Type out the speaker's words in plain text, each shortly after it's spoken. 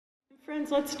Friends,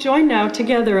 let's join now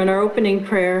together in our opening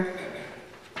prayer.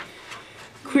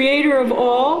 Creator of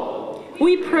all,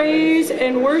 we praise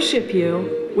and worship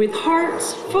you with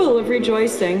hearts full of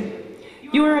rejoicing.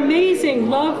 Your amazing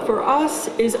love for us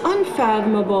is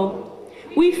unfathomable.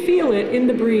 We feel it in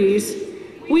the breeze.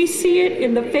 We see it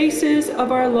in the faces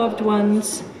of our loved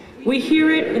ones. We hear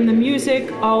it in the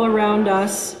music all around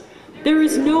us. There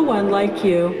is no one like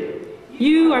you.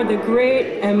 You are the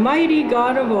great and mighty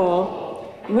God of all,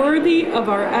 worthy of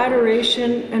our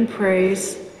adoration and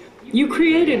praise. You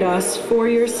created us for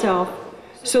yourself,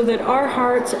 so that our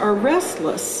hearts are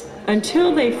restless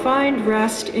until they find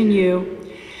rest in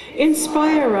you.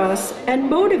 Inspire us and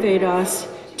motivate us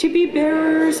to be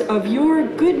bearers of your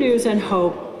good news and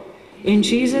hope. In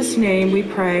Jesus' name we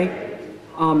pray.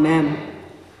 Amen.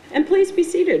 And please be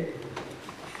seated.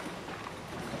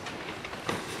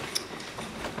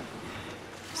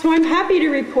 So I'm happy to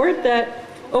report that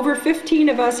over 15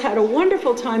 of us had a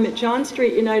wonderful time at John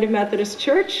Street United Methodist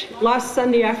Church last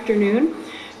Sunday afternoon.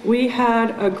 We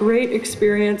had a great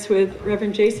experience with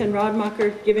Reverend Jason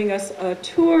Rodmacher giving us a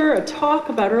tour, a talk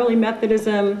about early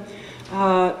Methodism.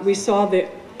 We saw the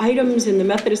items in the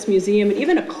Methodist Museum and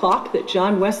even a clock that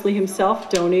John Wesley himself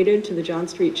donated to the John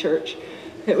Street Church.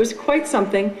 It was quite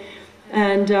something.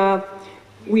 And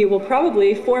we will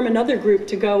probably form another group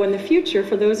to go in the future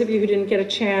for those of you who didn't get a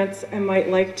chance and might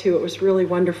like to. It was really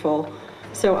wonderful.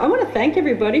 So I want to thank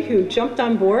everybody who jumped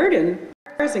on board and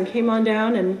came on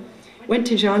down and went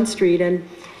to John Street. And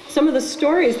some of the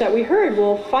stories that we heard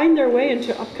will find their way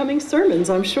into upcoming sermons,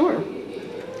 I'm sure.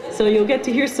 So you'll get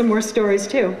to hear some more stories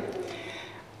too.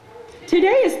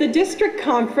 Today is the district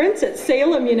conference at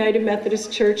Salem United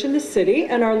Methodist Church in the city,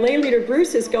 and our lay leader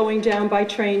Bruce is going down by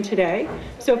train today.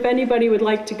 So if anybody would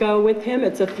like to go with him,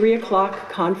 it's a 3 o'clock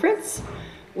conference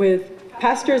with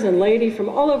pastors and laity from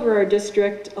all over our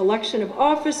district, election of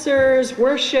officers,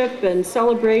 worship, and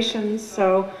celebrations.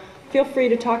 So feel free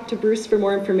to talk to Bruce for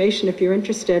more information if you're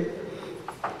interested.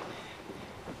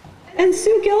 And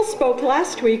Sue Gill spoke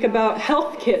last week about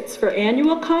health kits for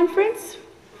annual conference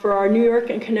for our New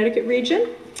York and Connecticut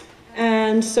region.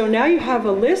 And so now you have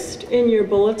a list in your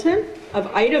bulletin of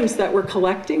items that we're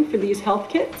collecting for these health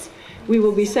kits. We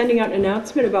will be sending out an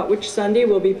announcement about which Sunday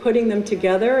we'll be putting them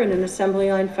together in an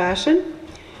assembly line fashion.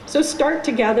 So start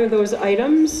to gather those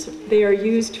items. They are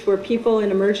used for people in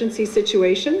emergency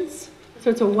situations. So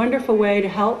it's a wonderful way to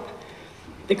help.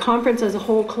 The conference as a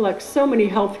whole collects so many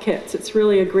health kits. It's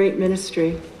really a great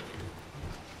ministry.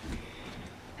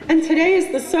 And today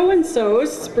is the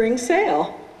So-and-So's spring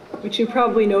sale, which you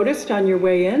probably noticed on your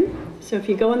way in. So if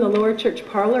you go in the lower church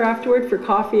parlor afterward for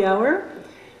coffee hour,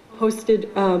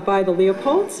 hosted by the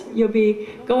Leopolds, you'll be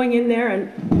going in there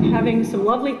and having some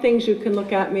lovely things you can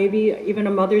look at, maybe even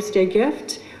a Mother's Day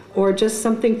gift, or just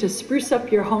something to spruce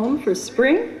up your home for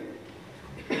spring.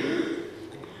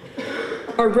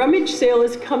 Our rummage sale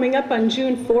is coming up on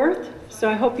June 4th. So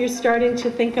I hope you're starting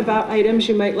to think about items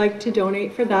you might like to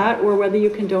donate for that, or whether you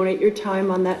can donate your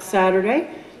time on that Saturday.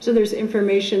 So there's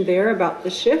information there about the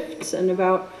shifts and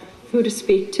about who to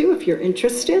speak to if you're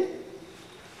interested.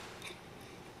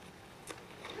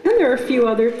 And there are a few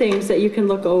other things that you can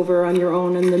look over on your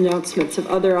own in the announcements of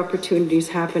other opportunities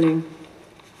happening.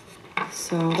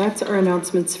 So that's our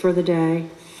announcements for the day.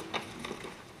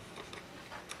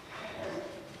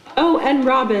 Oh, and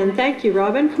Robin. Thank you,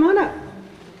 Robin. Come on up.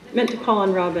 Meant to call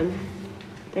on Robin.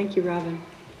 Thank you, Robin.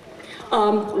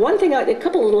 One thing, a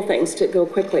couple little things to go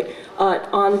quickly.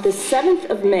 On the 7th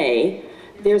of May,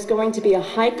 there's going to be a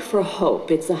hike for hope.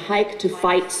 It's a hike to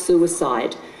fight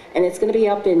suicide. And it's going to be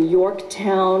up in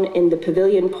Yorktown in the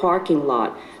Pavilion parking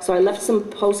lot. So I left some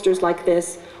posters like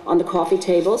this on the coffee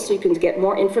table so you can get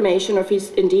more information, or if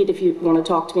you want to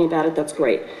talk to me about it, that's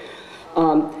great.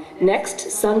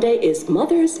 Next Sunday is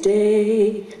Mother's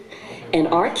Day. And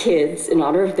our kids, in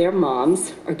honor of their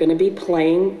moms, are going to be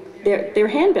playing their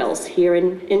handbells here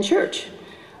in church.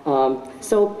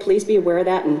 So please be aware of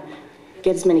that and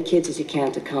get as many kids as you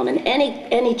can to come. And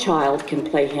any child can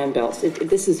play handbells.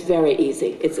 This is very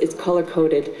easy. It's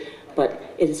color-coded, but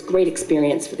it is a great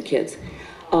experience for the kids.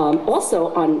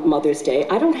 Also on Mother's Day,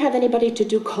 I don't have anybody to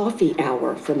do coffee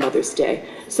hour for Mother's Day.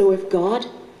 So if God...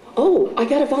 Oh, I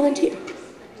got a volunteer.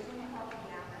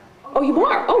 Oh, you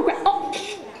are? Oh, great.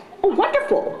 Oh,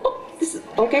 wonderful. Oh, this is,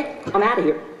 okay, I'm out of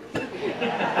here.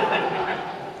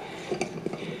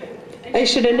 I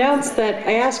should announce that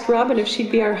I asked Robin if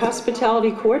she'd be our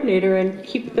hospitality coordinator and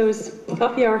keep those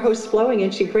coffee hour hosts flowing,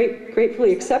 and she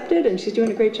gratefully accepted, and she's doing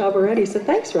a great job already. So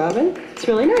thanks, Robin. It's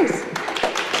really nice.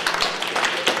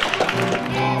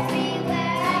 Everywhere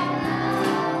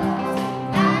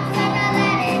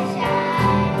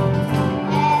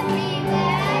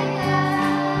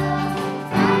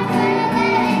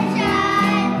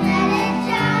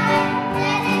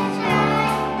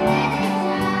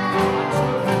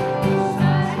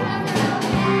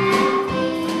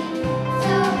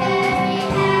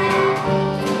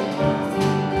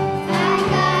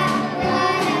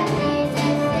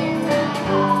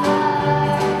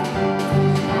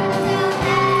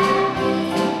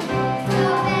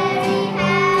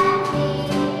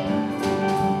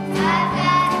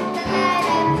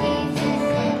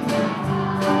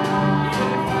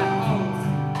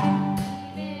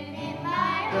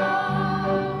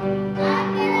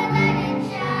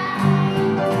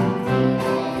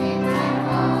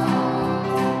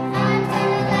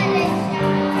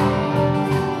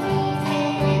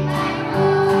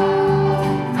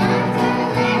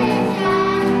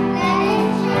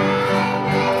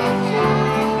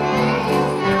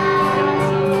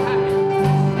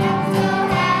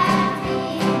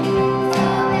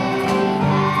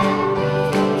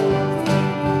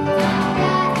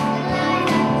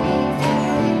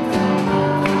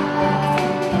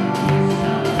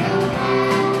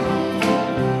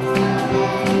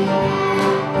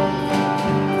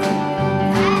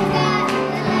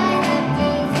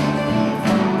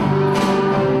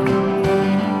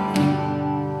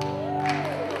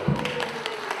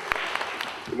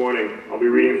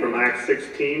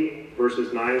 16,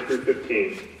 verses 9 through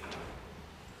 15.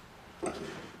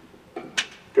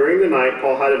 During the night,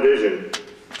 Paul had a vision.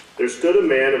 There stood a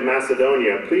man of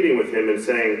Macedonia pleading with him and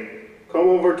saying, "Come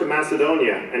over to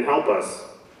Macedonia and help us."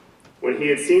 When he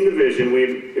had seen the vision,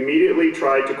 we immediately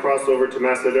tried to cross over to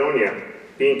Macedonia,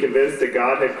 being convinced that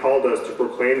God had called us to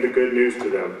proclaim the good news to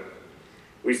them.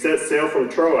 We set sail from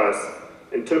Troas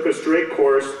and took a straight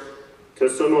course to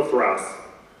Samothrace,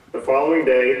 the following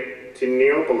day to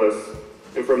Neapolis,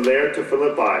 and from there to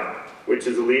Philippi, which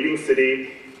is a leading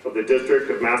city of the district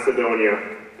of Macedonia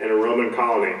and a Roman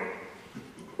colony.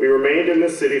 We remained in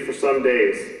this city for some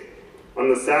days. On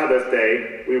the Sabbath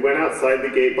day, we went outside the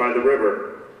gate by the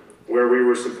river, where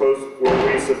we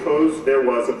supposed there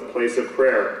was a place of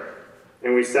prayer,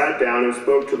 and we sat down and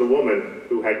spoke to the woman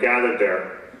who had gathered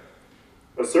there.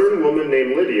 A certain woman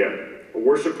named Lydia, a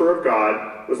worshiper of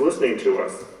God, was listening to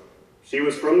us. She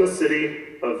was from the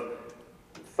city of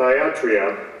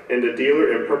Thyatira and a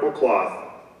dealer in purple cloth.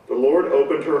 The Lord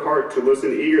opened her heart to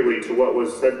listen eagerly to what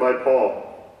was said by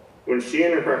Paul. When she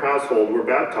and her household were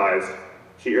baptized,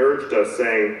 she urged us,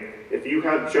 saying, "If you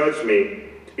have judged me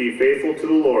to be faithful to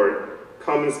the Lord,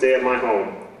 come and stay at my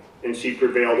home." And she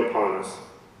prevailed upon us.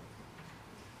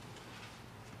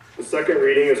 The second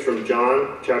reading is from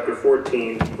John chapter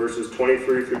 14, verses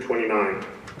 23 through 29.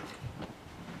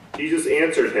 Jesus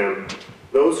answered him,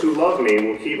 "Those who love me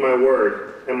will keep my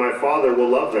word, and my Father will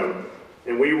love them,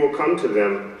 and we will come to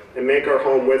them and make our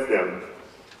home with them.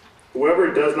 Whoever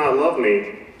does not love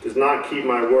me does not keep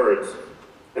my words,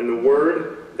 and the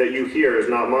word that you hear is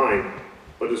not mine,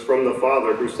 but is from the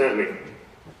Father who sent me.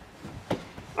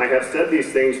 I have said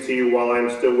these things to you while I am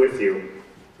still with you,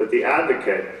 but the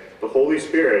Advocate, the Holy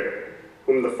Spirit,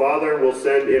 whom the Father will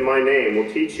send in my name,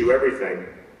 will teach you everything,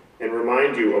 and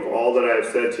remind you of all that I have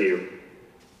said to you.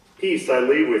 Peace I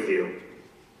leave with you,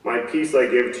 my peace I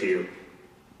give to you.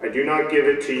 I do not give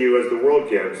it to you as the world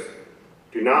gives.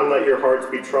 Do not let your hearts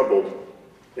be troubled,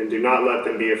 and do not let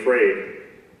them be afraid.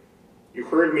 You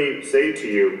heard me say to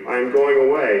you, I am going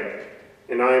away,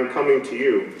 and I am coming to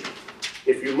you.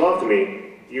 If you loved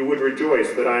me, you would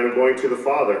rejoice that I am going to the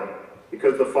Father,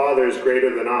 because the Father is greater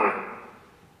than I.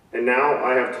 And now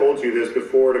I have told you this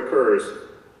before it occurs,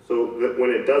 so that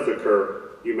when it does occur,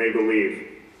 you may believe."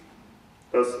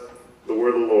 Thus, the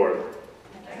word of the Lord.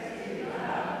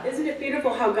 Isn't it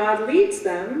beautiful how God leads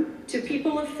them to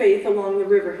people of faith along the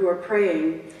river who are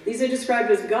praying? These are described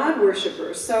as God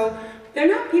worshipers. So they're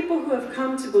not people who have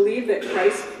come to believe that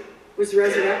Christ was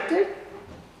resurrected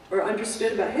or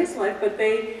understood about his life, but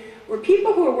they were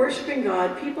people who were worshiping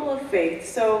God, people of faith.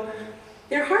 So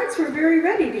their hearts were very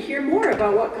ready to hear more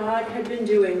about what God had been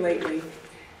doing lately.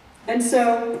 And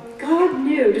so God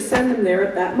knew to send them there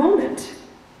at that moment.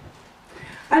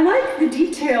 I like the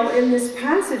detail in this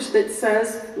passage that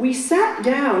says, we sat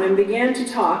down and began to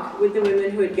talk with the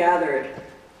women who had gathered.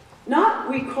 Not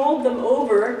we called them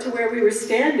over to where we were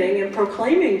standing and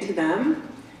proclaiming to them,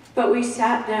 but we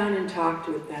sat down and talked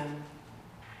with them.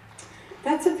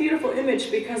 That's a beautiful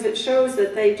image because it shows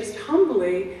that they just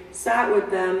humbly sat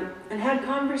with them and had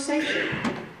conversation.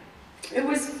 It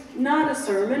was not a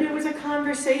sermon, it was a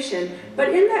conversation. But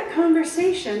in that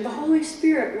conversation, the Holy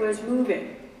Spirit was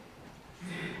moving.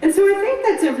 And so I think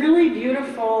that's a really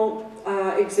beautiful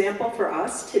example for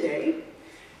us today,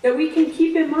 that we can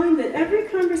keep in mind that every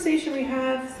conversation we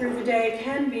have through the day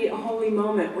can be a holy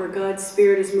moment where God's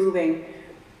Spirit is moving,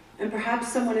 and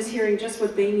perhaps someone is hearing just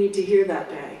what they need to hear that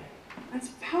day. That's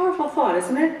a powerful thought,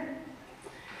 isn't it?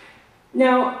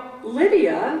 Now,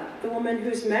 Lydia, the woman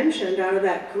who's mentioned out of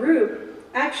that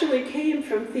group, actually came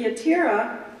from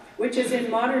Thyatira, which is in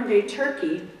modern-day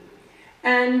Turkey.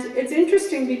 And it's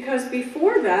interesting because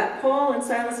before that, Paul and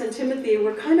Silas and Timothy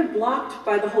were kind of blocked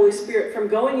by the Holy Spirit from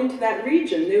going into that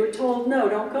region. They were told, no,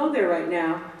 don't go there right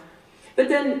now. But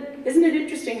then, isn't it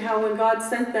interesting how when God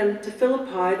sent them to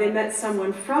Philippi, they met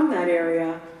someone from that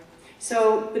area?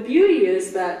 So the beauty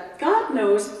is that God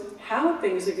knows how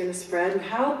things are going to spread and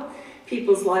how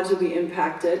people's lives will be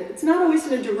impacted. It's not always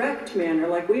in a direct manner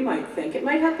like we might think. It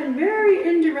might happen very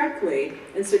indirectly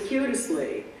and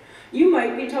circuitously. You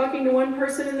might be talking to one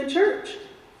person in the church.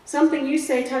 Something you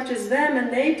say touches them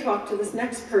and they talk to this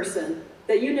next person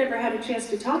that you never had a chance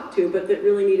to talk to, but that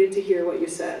really needed to hear what you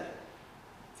said.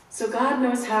 So God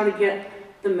knows how to get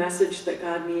the message that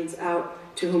God needs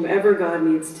out to whomever God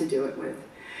needs to do it with.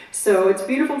 So it's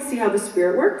beautiful to see how the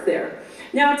Spirit worked there.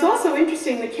 Now it's also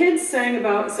interesting, the kids sang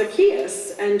about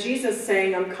Zacchaeus and Jesus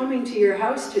saying, I'm coming to your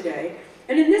house today.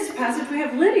 And in this passage we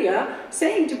have Lydia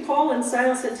saying to Paul and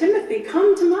Silas and Timothy,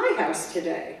 come to my house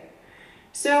today.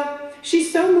 So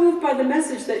she's so moved by the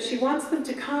message that she wants them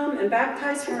to come and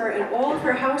baptize her and all of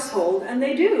her household, and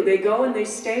they do. They go and they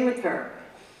stay with her.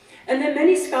 And then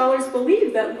many scholars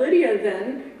believe that Lydia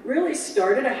then really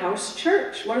started a house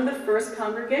church, one of the first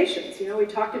congregations. You know, we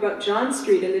talked about John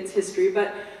Street and its history,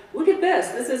 but look at this.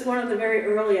 This is one of the very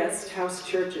earliest house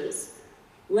churches.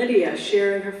 Lydia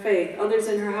sharing her faith, others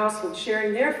in her household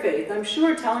sharing their faith. I'm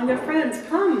sure telling their friends,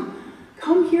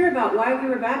 come hear about why we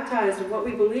were baptized and what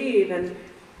we believe. And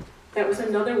that was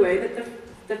another way that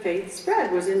the faith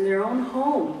spread, was in their own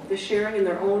home, the sharing in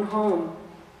their own home.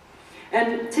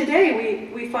 And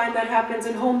today we find that happens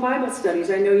in home Bible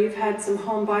studies. I know you've had some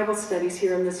home Bible studies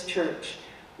here in this church.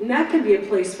 And that can be a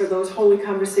place for those holy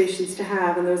conversations to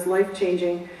have, and those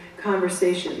life-changing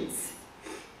conversations.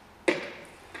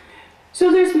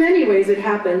 So there's many ways it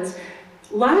happens.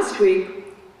 Last week,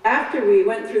 after we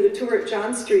went through the tour at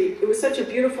John Street, it was such a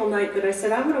beautiful night that I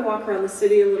said, I'm going to walk around the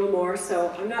city a little more,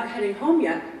 so I'm not heading home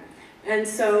yet. And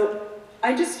so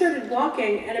I just started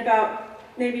walking, and about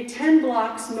maybe 10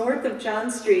 blocks north of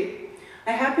John Street,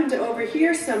 I happened to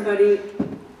overhear somebody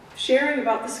sharing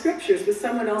about the scriptures with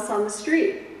someone else on the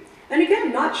street. And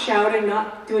again, not shouting,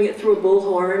 not doing it through a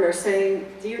bullhorn or saying,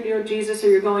 do you know Jesus or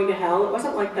you're going to hell? It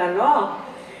wasn't like that at all.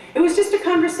 It was just a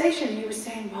conversation. He was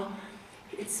saying, well,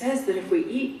 it says that if we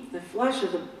eat the flesh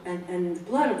of and the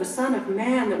blood of the Son of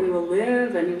Man, that we will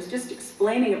live. And he was just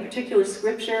explaining a particular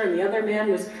scripture, and the other man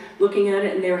was looking at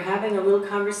it, and they were having a little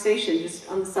conversation just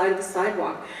on the side of the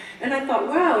sidewalk. And I thought,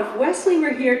 wow, if Wesley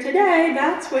were here today,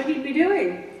 that's what he'd be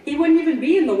doing. He wouldn't even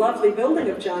be in the lovely building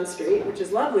of John Street, which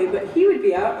is lovely, but he would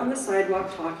be out on the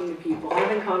sidewalk talking to people,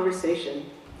 having conversation.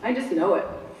 I just know it.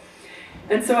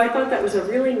 And so I thought that was a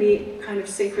really neat kind of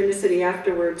synchronicity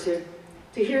afterward to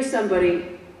hear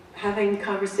somebody having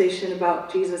conversation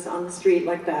about Jesus on the street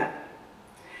like that.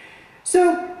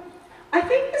 So I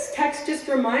think this text just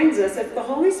reminds us, if the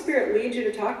Holy Spirit leads you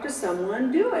to talk to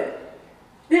someone, do it.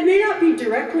 It may not be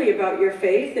directly about your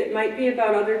faith. It might be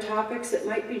about other topics. It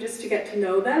might be just to get to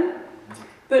know them.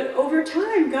 But over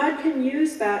time, God can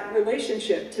use that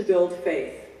relationship to build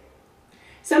faith.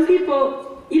 Some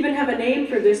people even have a name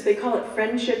for this. They call it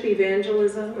friendship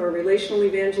evangelism or relational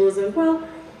evangelism. Well,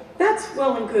 that's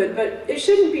well and good, but it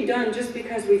shouldn't be done just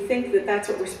because we think that that's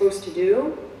what we're supposed to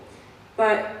do.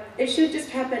 But it should just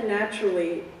happen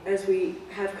naturally as we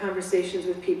have conversations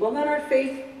with people, that our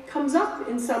faith comes up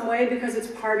in some way because it's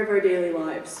part of our daily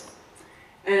lives.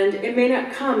 And it may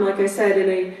not come, like I said, in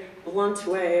a blunt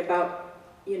way about,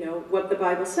 you know, what the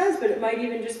Bible says, but it might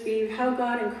even just be how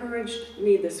God encouraged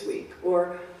me this week,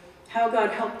 or how God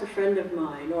helped a friend of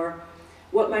mine, or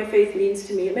what my faith means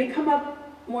to me. It may come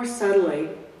up more subtly.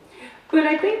 But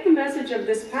I think the message of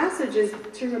this passage is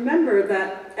to remember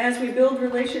that as we build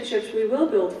relationships, we will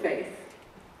build faith.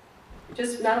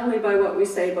 Just not only by what we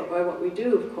say, but by what we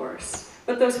do, of course.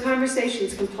 But those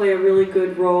conversations can play a really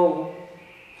good role.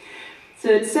 So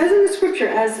it says in the scripture,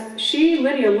 as she,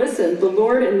 Lydia, listened, the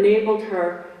Lord enabled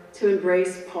her to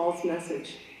embrace Paul's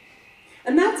message.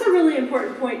 And that's a really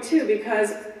important point too,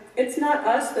 because it's not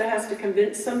us that has to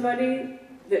convince somebody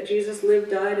that Jesus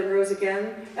lived, died, and rose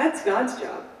again. That's God's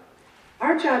job.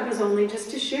 Our job is only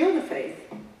just to share the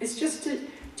faith. It's just to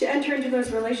enter into those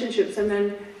relationships, and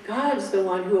then God's the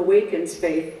one who awakens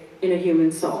faith in a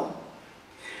human soul.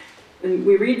 And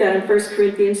we read that in 1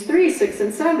 Corinthians 3, 6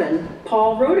 and 7.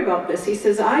 Paul wrote about this. He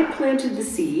says, I planted the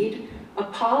seed,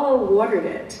 Apollo watered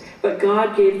it, but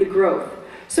God gave the growth.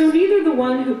 So neither the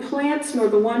one who plants nor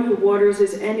the one who waters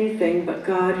is anything, but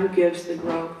God who gives the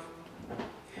growth.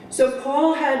 So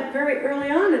Paul had very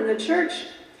early on in the church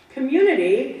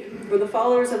community, for the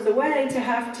followers of the way, to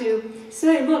have to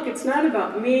say, look, it's not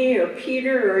about me or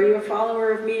Peter, or are you a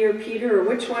follower of me or Peter, or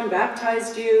which one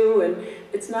baptized you, and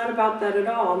it's not about that at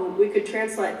all. We could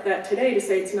translate that today to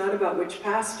say it's not about which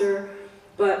pastor,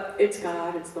 but it's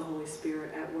God, it's the Holy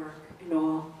Spirit at work in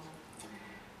all.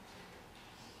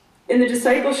 In the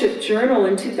Discipleship Journal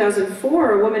in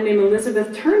 2004, a woman named Elizabeth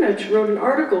Turnage wrote an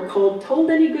article called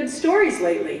Told Any Good Stories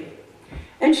Lately?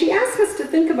 And she asked us to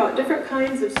think about different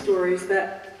kinds of stories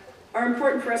that are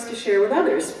important for us to share with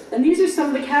others. And these are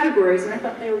some of the categories, and I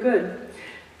thought they were good.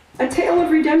 A tale of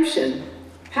redemption.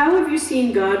 How have you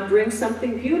seen God bring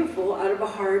something beautiful out of a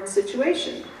hard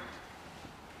situation?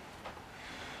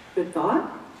 Good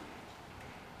thought.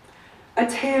 A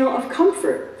tale of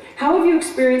comfort. How have you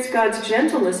experienced God's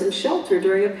gentleness and shelter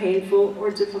during a painful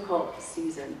or difficult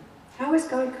season? How has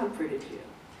God comforted you?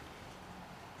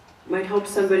 Might help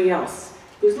somebody else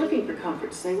who's looking for comfort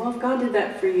to say, well, if God did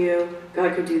that for you,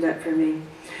 God could do that for me.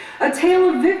 A tale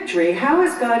of victory. How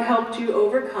has God helped you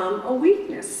overcome a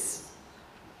weakness?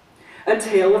 A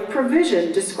tale of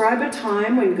provision. Describe a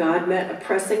time when God met a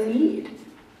pressing need.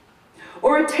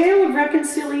 Or a tale of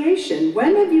reconciliation.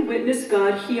 When have you witnessed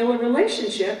God heal a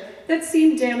relationship that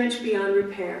seemed damaged beyond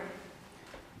repair?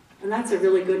 And that's a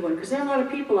really good one, because there are a lot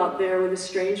of people out there with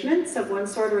estrangements of one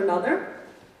sort or another,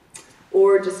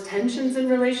 or just tensions in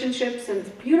relationships, and it's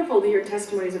beautiful to hear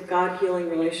testimonies of God healing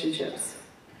relationships.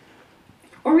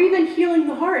 Or even healing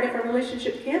the heart if a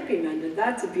relationship can't be mended.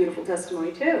 That's a beautiful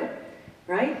testimony too,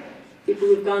 right? People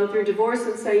who've gone through divorce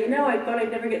and say, you know, I thought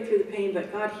I'd never get through the pain,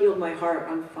 but God healed my heart,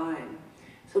 I'm fine.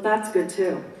 So that's good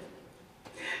too.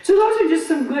 So those are just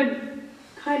some good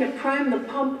kind of prime the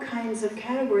pump kinds of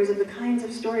categories of the kinds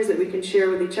of stories that we can share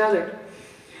with each other.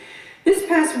 This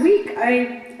past week, I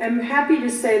am happy to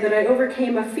say that I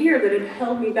overcame a fear that had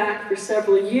held me back for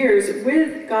several years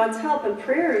with God's help and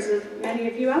prayers of many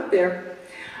of you out there.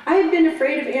 I had been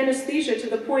afraid of anesthesia to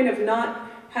the point of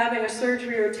not having a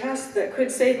surgery or test that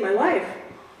could save my life.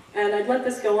 And I'd let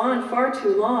this go on far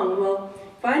too long. Well,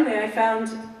 finally I found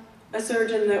a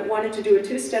surgeon that wanted to do a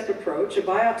two-step approach, a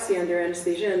biopsy under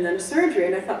anesthesia, and then a surgery.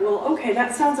 And I thought, well, okay,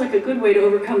 that sounds like a good way to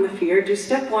overcome the fear. Do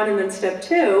step one and then step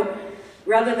two,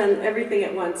 rather than everything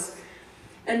at once.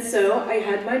 And so I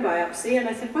had my biopsy, and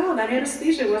I said, wow, that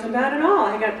anesthesia wasn't bad at all.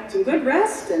 I got some good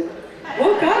rest and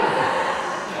woke up.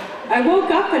 I woke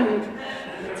up and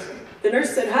the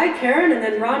nurse said, hi, Karen, and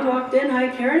then Ron walked in, hi,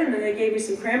 Karen, and then they gave me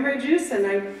some cranberry juice, and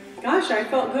I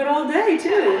felt good all day,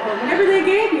 too. Whatever they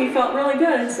gave me felt really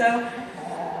good, so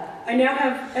I now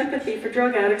have empathy for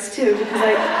drug addicts, too, because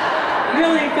I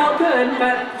really felt good,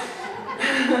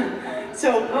 but,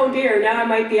 so, oh dear, now I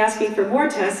might be asking for more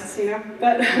tests, you know,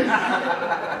 but,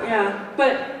 yeah,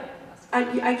 but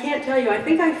I can't tell you, I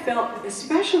think I felt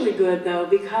especially good, though,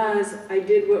 because I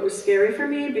did what was scary for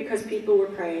me, because people were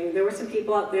praying. There were some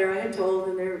people out there I had told,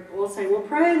 and they're all saying, well,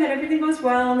 pray that everything goes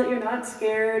well, and that you're not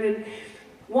scared, and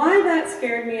why that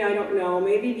scared me, I don't know.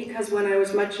 Maybe because when I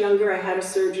was much younger, I had a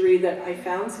surgery that I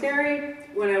found scary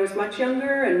when I was much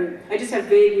younger, and I just have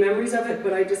vague memories of it,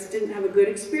 but I just didn't have a good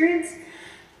experience.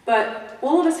 But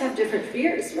all of us have different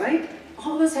fears, right?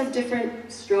 All of us have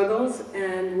different struggles,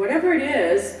 and whatever it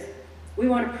is, we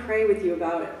want to pray with you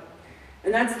about it.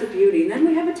 And that's the beauty. And then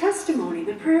we have a testimony.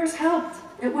 The prayers helped.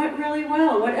 It went really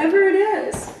well, whatever it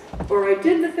is. Or I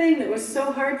did the thing that was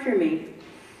so hard for me.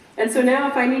 And so now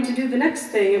if I need to do the next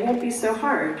thing, it won't be so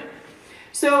hard.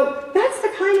 So that's the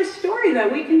kind of story that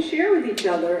we can share with each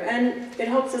other, and it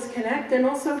helps us connect and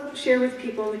also share with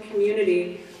people in the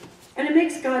community. And it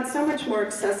makes God so much more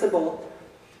accessible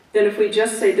than if we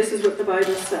just say, this is what the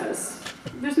Bible says.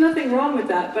 There's nothing wrong with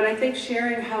that, but I think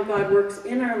sharing how God works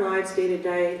in our lives day to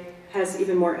day has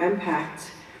even more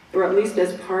impact, or at least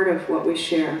as part of what we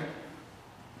share.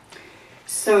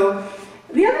 So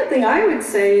the other thing I would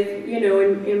say, you know,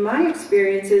 in my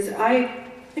experience is I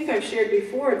think I've shared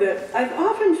before that I've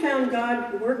often found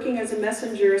God working as a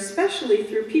messenger, especially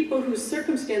through people whose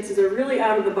circumstances are really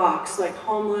out of the box, like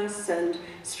homeless and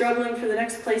struggling for the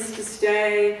next place to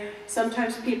stay,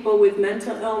 sometimes people with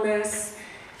mental illness.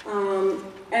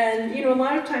 And, you know, a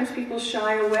lot of times people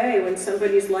shy away when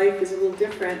somebody's life is a little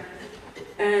different.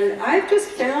 And I've just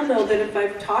found, though, that if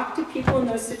I've talked to people in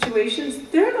those situations,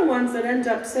 they're the ones that end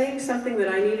up saying something that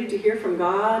I needed to hear from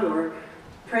God, or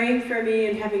praying for me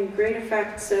and having great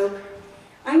effect. So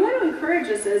I want to encourage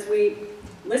us as we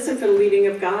listen for the leading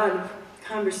of God,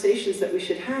 conversations that we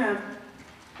should have.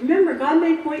 Remember, God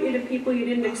may point you to people you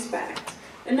didn't expect.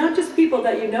 And not just people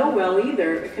that you know well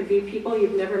either. It could be people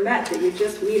you've never met that you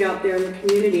just meet out there in the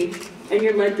community, and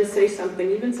you're led to say something,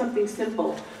 even something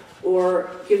simple, or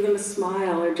give them a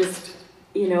smile, or just,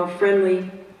 you know, a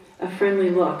friendly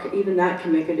look. Even that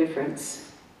can make a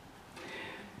difference.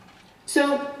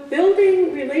 So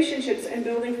building relationships and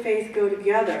building faith go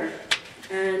together.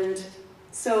 And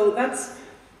so that's,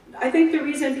 I think, the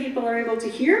reason people are able to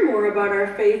hear more about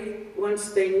our faith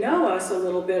once they know us a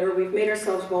little bit, or we've made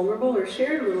ourselves vulnerable or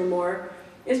shared a little more,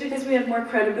 is because we have more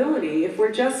credibility. If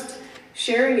we're just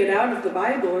sharing it out of the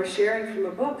Bible or sharing from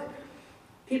a book,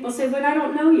 people say, but I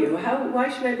don't know you. Why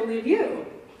should I believe you?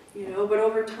 You know, but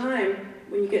over time,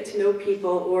 when you get to know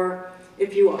people, or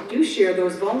if you do share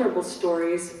those vulnerable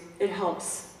stories, it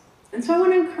helps. And so I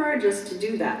want to encourage us to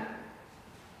do that.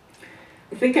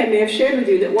 I think I may have shared with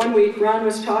you that one week Ron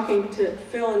was talking to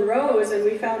Phil and Rose, and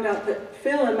we found out that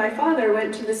Phil and my father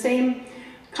went to the same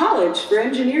college for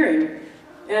engineering.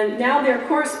 And now they're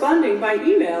corresponding by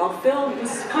email. Phil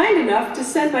was kind enough to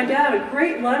send my dad a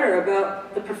great letter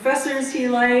about the professors he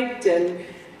liked and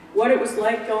what it was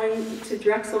like going to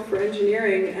Drexel for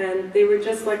engineering. And they were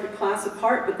just like a class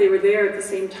apart, but they were there at the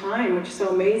same time, which is so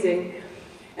amazing.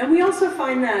 And we also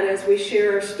find that as we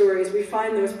share our stories, we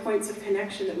find those points of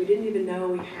connection that we didn't even know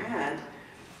we had.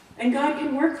 And God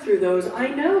can work through those. I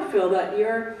know, Phil, that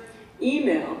your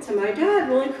email to my dad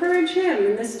will encourage him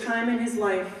in this time in his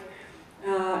life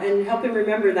and help him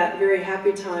remember that very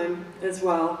happy time as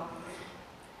well.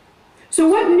 So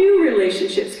what new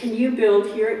relationships can you build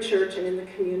here at church and in the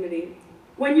community?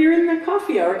 When you're in the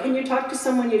coffee hour, can you talk to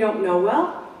someone you don't know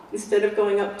well? Instead of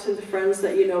going up to the friends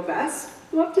that you know best,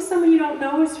 go up to someone you don't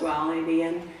know as well, maybe,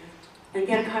 and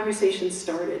get a conversation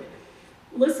started.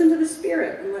 Listen to the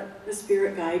Spirit and let the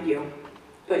Spirit guide you.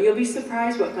 But you'll be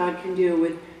surprised what God can do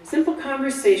with simple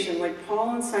conversation like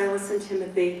Paul and Silas and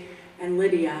Timothy and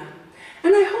Lydia.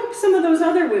 And I hope some of those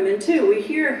other women too. We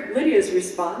hear Lydia's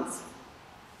response.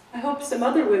 I hope some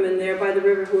other women there by the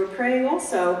river who are praying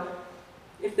also,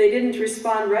 if they didn't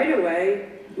respond right away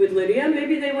with Lydia,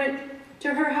 maybe they went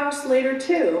to her house later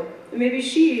too. And maybe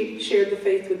she shared the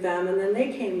faith with them and then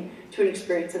they came to an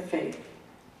experience of faith.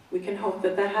 We can hope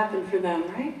that that happened for them,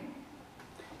 right?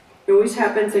 It always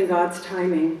happens in God's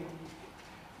timing.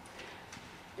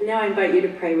 And now I invite you to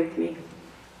pray with me.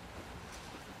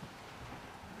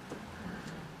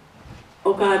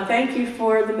 Oh God, thank you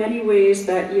for the many ways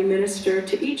that you minister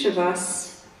to each of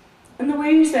us and the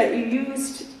ways that you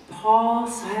used Paul,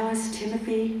 Silas,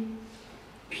 Timothy,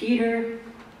 Peter,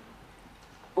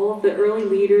 all of the early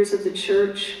leaders of the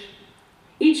church.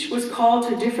 Each was called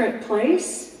to a different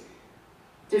place,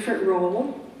 different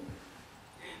role.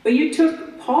 But you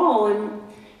took Paul and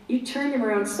you turned him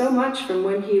around so much from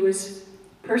when he was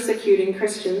persecuting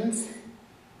Christians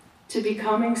to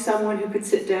becoming someone who could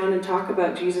sit down and talk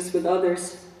about Jesus with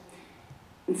others,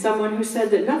 and someone who said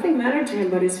that nothing mattered to him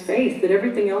but his faith, that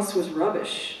everything else was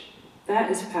rubbish. That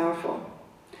is powerful.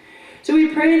 So we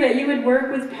pray that you would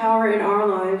work with power in our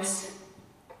lives.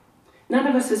 None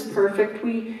of us is perfect.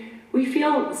 We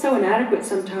feel so inadequate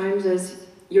sometimes as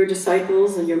your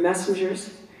disciples and your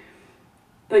messengers,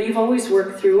 but you've always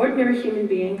worked through ordinary human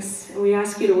beings, and we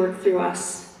ask you to work through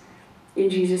us. In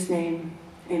Jesus' name,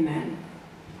 amen.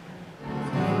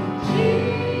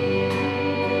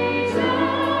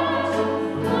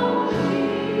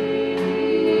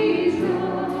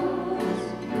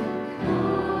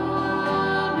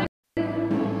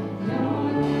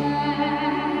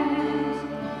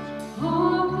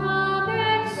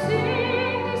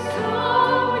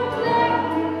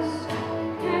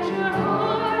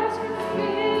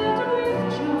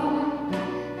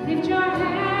 Lift your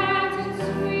hands in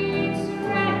sweet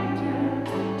surrender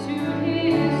to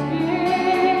His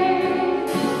name.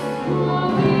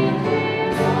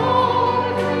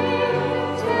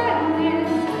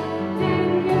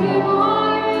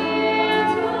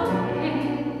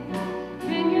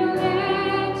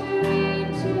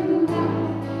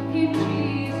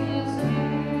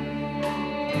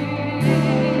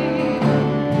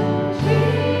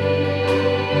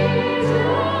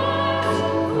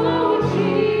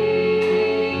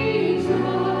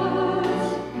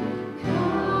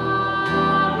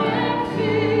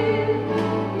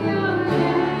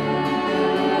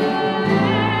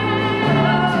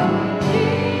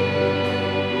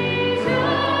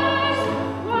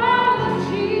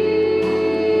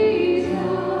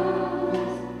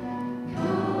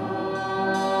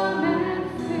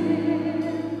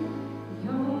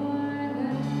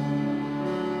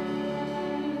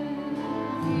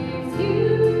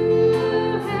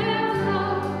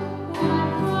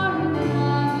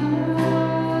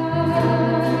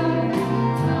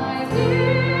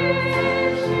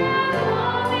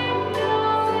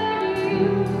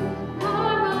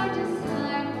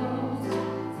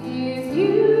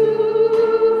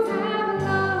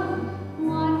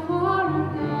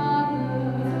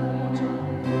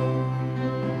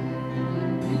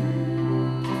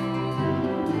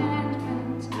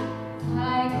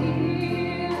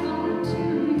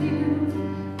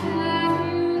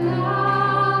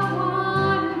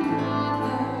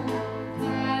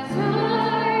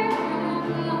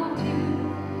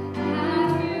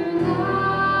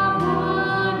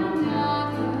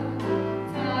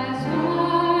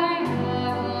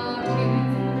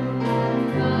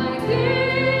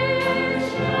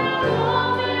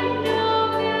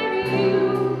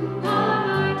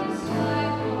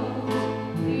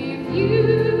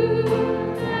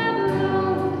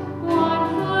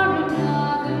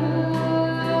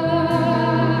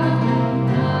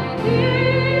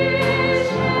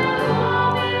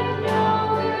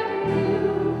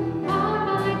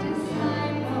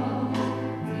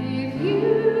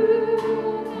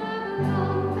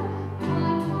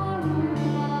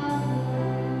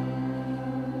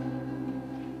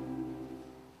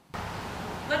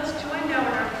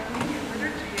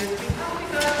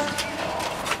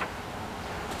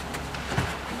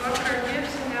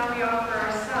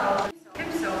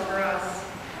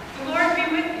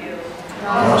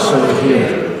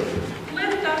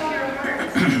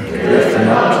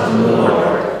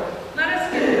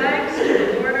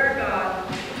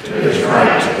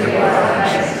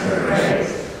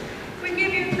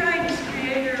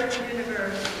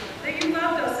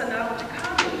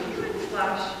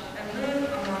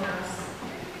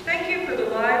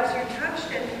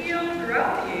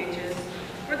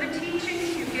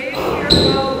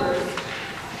 followers,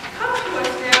 come to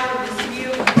us now in this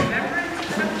meal of remembrance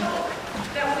and of hope,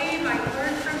 that we might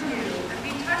learn from you and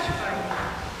be touched by you.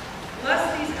 Bless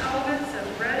these elements of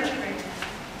bread and drink.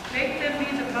 Make them be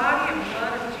the body and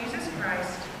blood of Jesus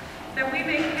Christ, that we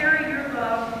may carry your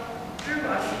love through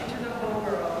us into the whole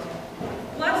world.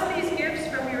 Bless these gifts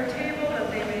from your table,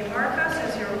 that they may mark us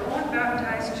as your own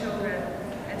baptized children,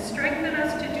 and strengthen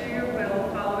us to do your will,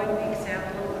 following the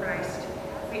example of Christ.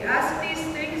 We ask these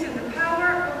things in the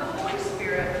power of the Holy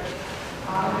Spirit.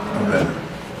 Amen.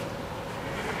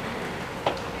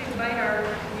 We invite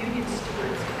our communion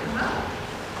stewards to come up.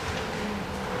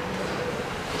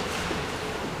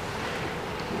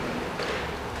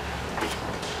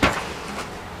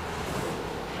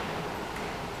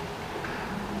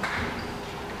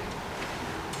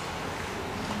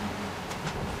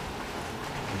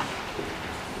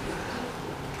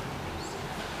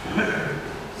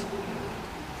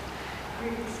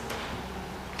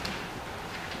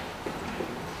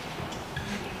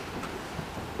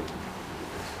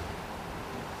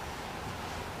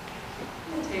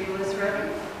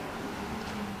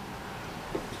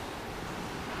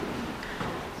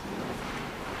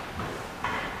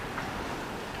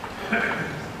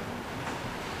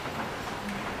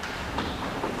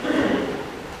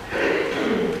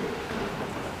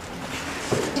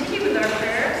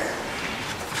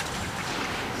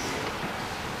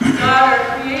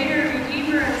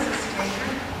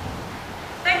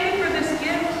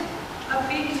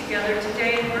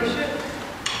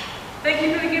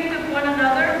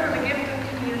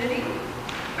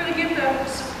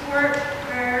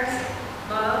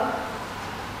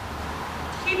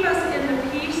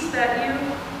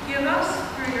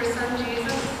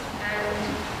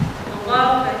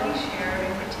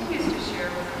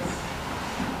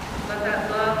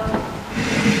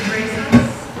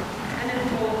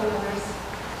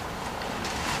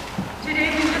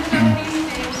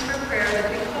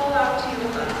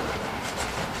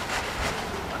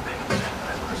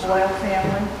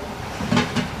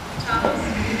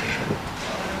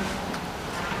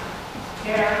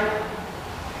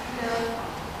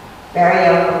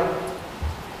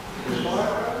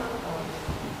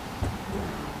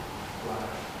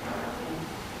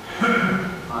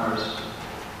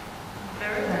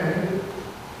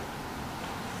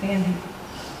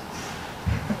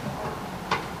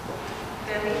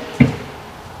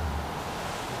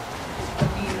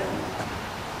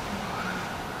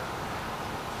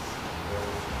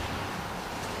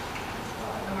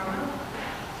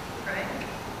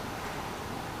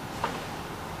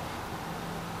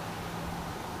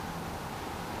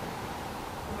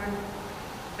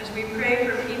 As we pray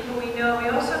for people we know, we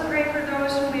also pray for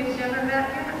those whom we've never met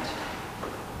yet,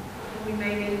 and we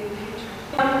may meet in the future.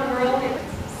 On the world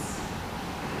is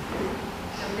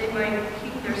that they might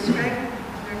keep their strength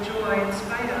and their joy in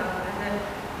spite of, and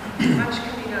that much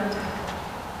can be done to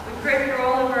help. We pray for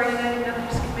all of our United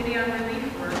Methodist Committee on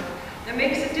Relief work that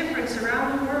makes a difference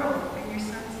around the world in your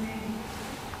Son's name.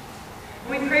 And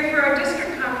we pray for our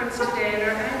district conference today and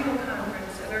our annual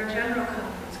conference and our general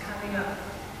conference coming up,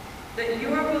 that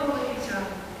your will would be done,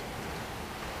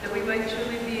 that we might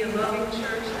truly be a loving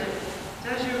church that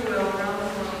does your will around the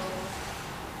world.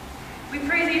 We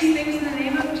pray these things in the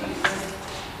name of Jesus,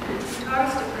 who taught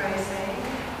us to pray, saying,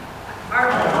 Our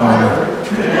Father,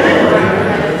 who art in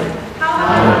heaven,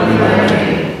 hallowed be thy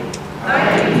name. Thy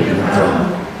kingdom come,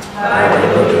 thy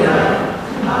will be done,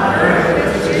 on earth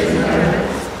as it is in heaven.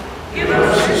 Give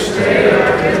us this day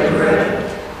our daily bread,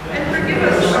 and forgive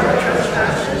us our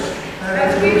trespasses,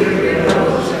 as we forgive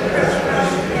those who trespass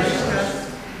against us.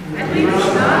 And lead us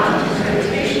not into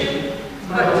temptation,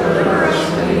 but deliver us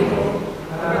from evil.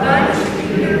 For thine is the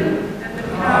kingdom, and the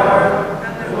power,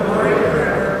 and the glory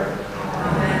forever.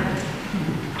 Amen.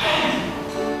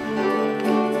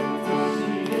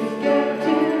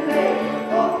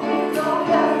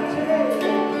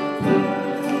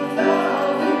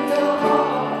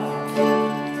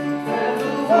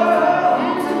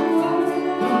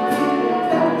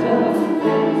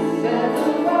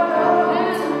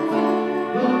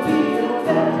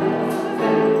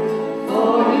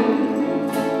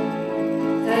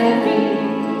 And